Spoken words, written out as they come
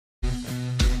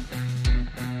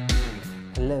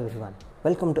Hello everyone,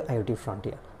 welcome to IoT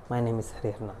Frontier. My name is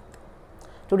Hariharnath.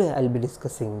 Today I'll be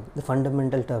discussing the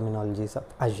fundamental terminologies of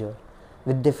Azure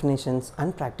with definitions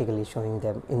and practically showing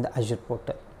them in the Azure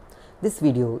portal. This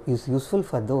video is useful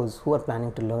for those who are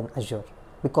planning to learn Azure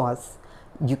because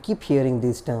you keep hearing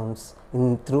these terms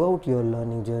throughout your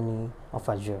learning journey of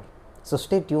Azure. So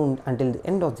stay tuned until the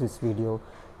end of this video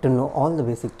to know all the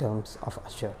basic terms of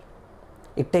Azure.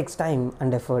 It takes time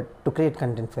and effort to create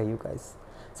content for you guys.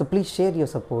 So please share your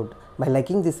support by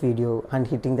liking this video and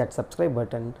hitting that subscribe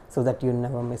button so that you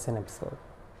never miss an episode.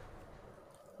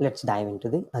 Let's dive into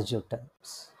the Azure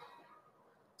terms.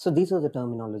 So these are the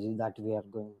terminology that we are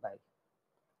going by.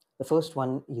 The first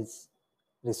one is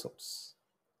resource.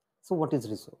 So what is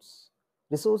resource?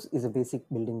 Resource is a basic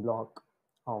building block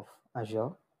of Azure.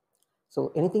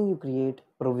 So anything you create,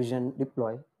 provision,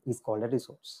 deploy is called a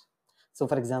resource. So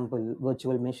for example,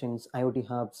 virtual machines, IoT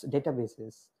hubs,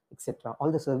 databases, etc.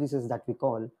 All the services that we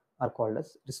call are called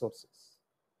as resources.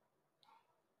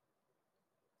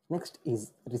 Next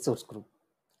is resource group.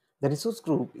 The resource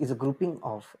group is a grouping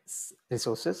of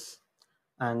resources,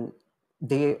 and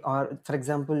they are, for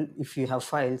example, if you have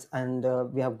files and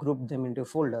we have grouped them into a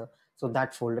folder, so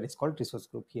that folder is called resource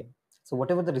group here. So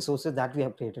whatever the resources that we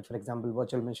have created, for example,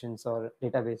 virtual machines or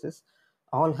databases,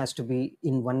 all has to be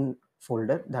in one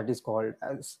folder that is called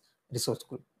as resource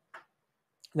group.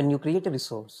 When you create a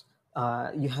resource,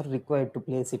 you are required to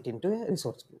place it into a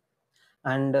resource group.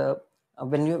 And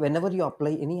whenever you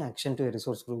apply any action to a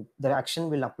resource group, the action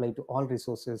will apply to all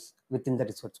resources within the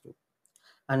resource group.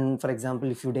 And for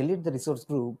example, if you delete the resource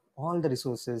group, all the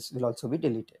resources will also be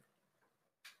deleted.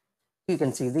 You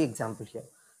can see the example here.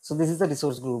 So this is the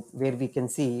resource group where we can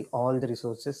see all the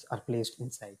resources are placed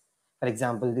inside. For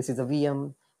example, this is a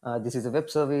VM, this is a web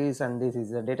service, and this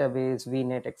is a database,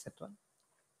 VNet, etc.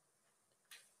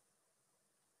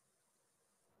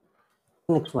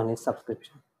 Next one is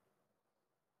subscription.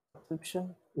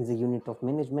 Subscription is a unit of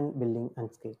management, building, and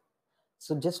scale.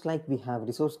 So just like we have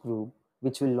resource group,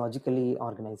 which will logically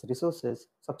organize resources,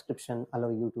 subscription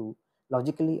allow you to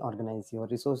logically organize your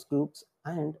resource groups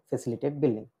and facilitate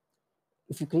billing.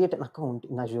 If you create an account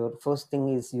in Azure, first thing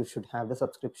is you should have the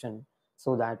subscription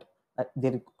so that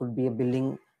there could be a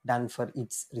billing done for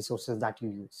each resources that you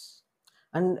use.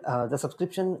 And the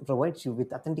subscription provides you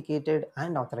with authenticated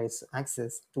and authorized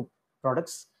access to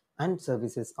products and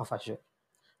services of Azure.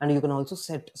 And you can also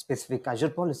set specific Azure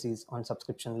policies on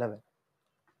subscription level.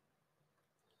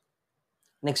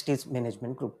 Next is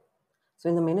management group. So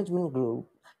in the management group,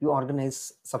 you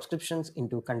organize subscriptions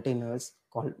into containers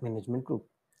called management group.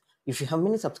 If you have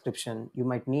many subscriptions, you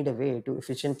might need a way to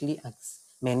efficiently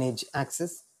manage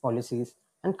access, policies,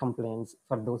 and complaints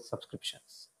for those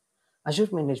subscriptions. Azure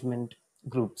management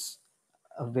groups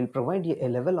will provide you a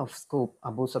level of scope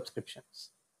above subscriptions.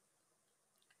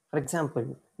 For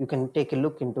example, you can take a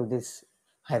look into this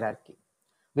hierarchy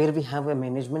where we have a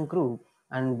management group,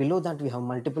 and below that we have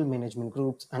multiple management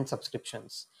groups and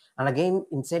subscriptions. And again,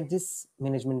 inside this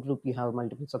management group, you have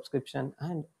multiple subscription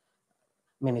and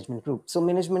management group. So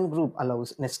management group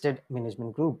allows nested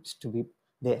management groups to be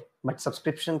there, but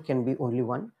subscription can be only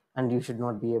one, and you should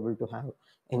not be able to have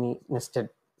any nested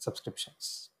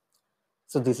subscriptions.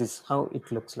 So this is how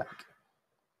it looks like.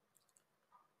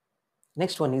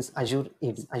 Next one is Azure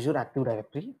AD, Azure Active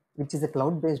Directory, which is a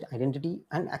cloud-based identity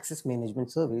and access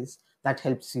management service that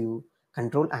helps you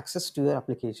control access to your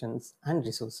applications and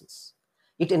resources.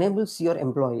 It enables your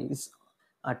employees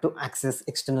to access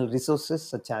external resources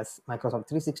such as Microsoft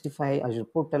 365, Azure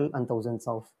Portal, and thousands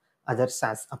of other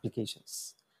SaaS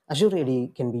applications. Azure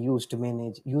AD can be used to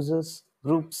manage users,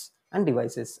 groups, and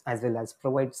devices, as well as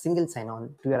provide single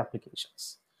sign-on to your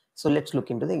applications. So let's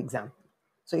look into the example.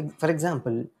 So for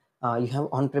example, you have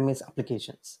on-premise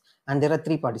applications, and there are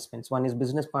three participants. One is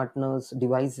business partners,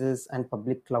 devices, and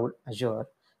public cloud Azure,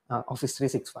 Office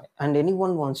 365. And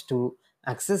anyone wants to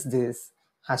access this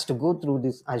has to go through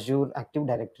this Azure Active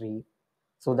Directory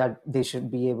so that they should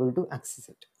be able to access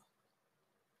it.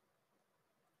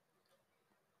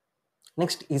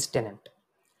 Next is tenant.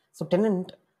 So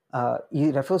tenant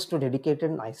refers to a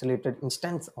dedicated and isolated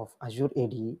instance of Azure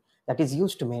AD that is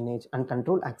used to manage and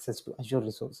control access to Azure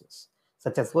resources,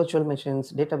 such as virtual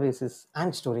machines, databases,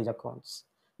 and storage accounts.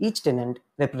 Each tenant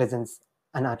represents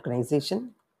an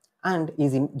organization and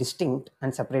is distinct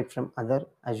and separate from other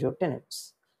Azure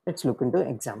tenants. Let's look into an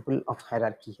example of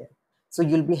hierarchy here. So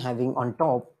you'll be having on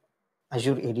top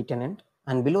Azure AD tenant,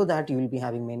 and below that you will be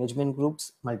having management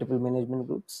groups, multiple management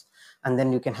groups, and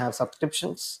then you can have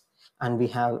subscriptions, and we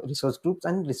have resource groups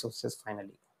and resources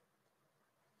finally.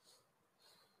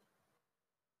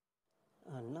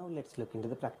 Now let's look into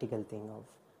the practical thing of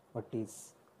what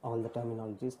is all the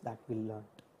terminologies that we learned.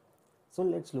 So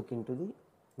let's look into the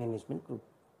management group.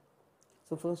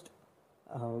 So first,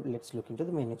 let's look into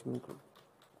the management group.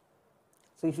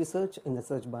 So if you search in the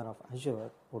search bar of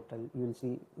Azure portal, you will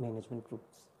see management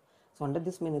groups. So under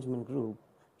this management group,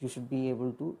 you should be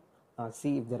able to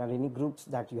see if there are any groups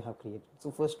that you have created.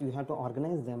 So first you have to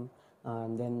organize them,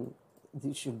 and then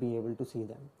you should be able to see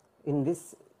them. In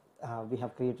this, we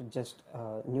have created just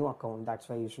a new account. That's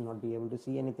why you should not be able to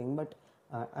see anything, but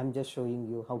I'm just showing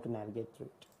you how to navigate through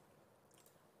it.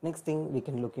 Next thing, we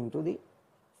can look into the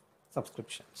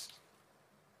subscriptions.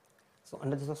 So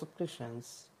under the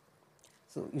subscriptions,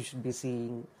 so you should be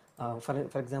seeing,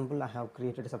 for example, I have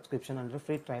created a subscription under a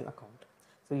free trial account.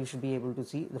 So you should be able to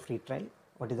see the free trial,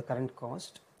 what is the current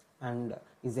cost, and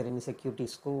is there any security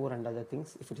score and other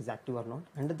things, if it is active or not.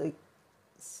 Under the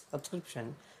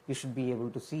subscription, you should be able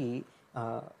to see,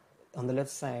 on the left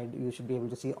side, you should be able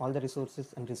to see all the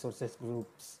resources and resources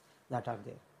groups that are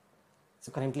there.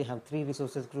 So currently I have 3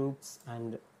 resources groups,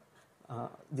 and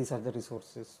these are the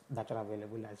resources that are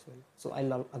available as well. So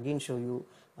I'll again show you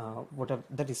what are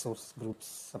the resource groups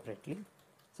separately.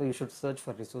 So you should search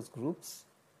for resource groups.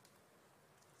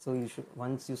 So you should,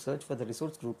 once you search for the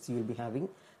resource groups, you will be having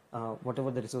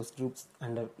whatever the resource groups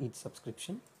under each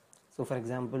subscription. So for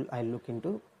example, I'll look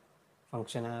into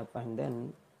function app, and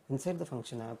then inside the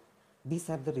function app, these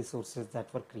are the resources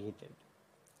that were created.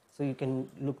 So you can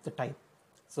look the type.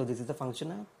 So this is the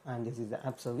function app, and this is the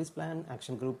app service plan,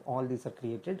 action group. All these are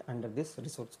created under this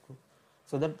resource group.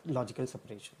 So that logical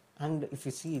separation. And if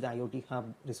you see the IoT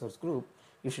Hub resource group,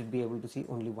 you should be able to see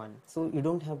only one. So you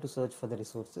don't have to search for the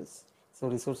resources. So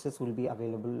resources will be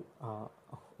available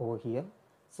over here.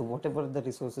 So whatever the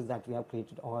resources that we have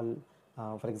created, all,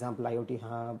 for example, IoT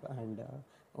Hub and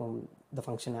the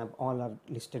function app, all are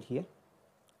listed here.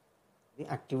 The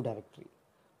Active Directory.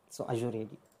 So Azure AD.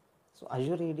 So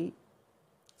Azure AD.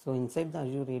 So inside the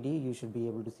Azure AD, you should be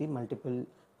able to see multiple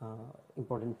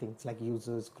important things like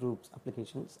users, groups,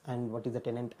 applications, and what is the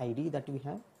tenant ID that we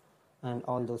have, and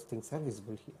all those things are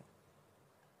visible here.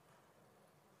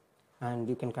 And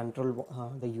you can control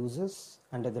the users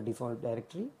under the default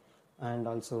directory, and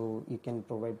also you can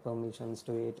provide permissions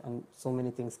to it, and so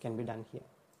many things can be done here.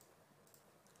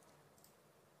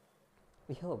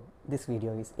 We hope this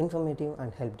video is informative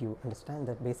and helped you understand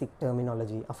the basic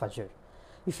terminology of Azure.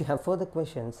 If you have further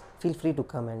questions, feel free to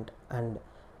comment and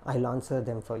I'll answer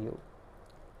them for you.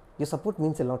 Your support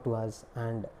means a lot to us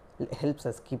and helps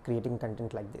us keep creating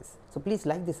content like this. So please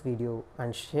like this video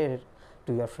and share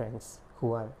to your friends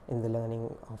who are in the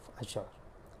learning of Azure.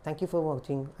 Thank you for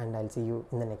watching, and I'll see you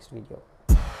in the next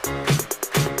video.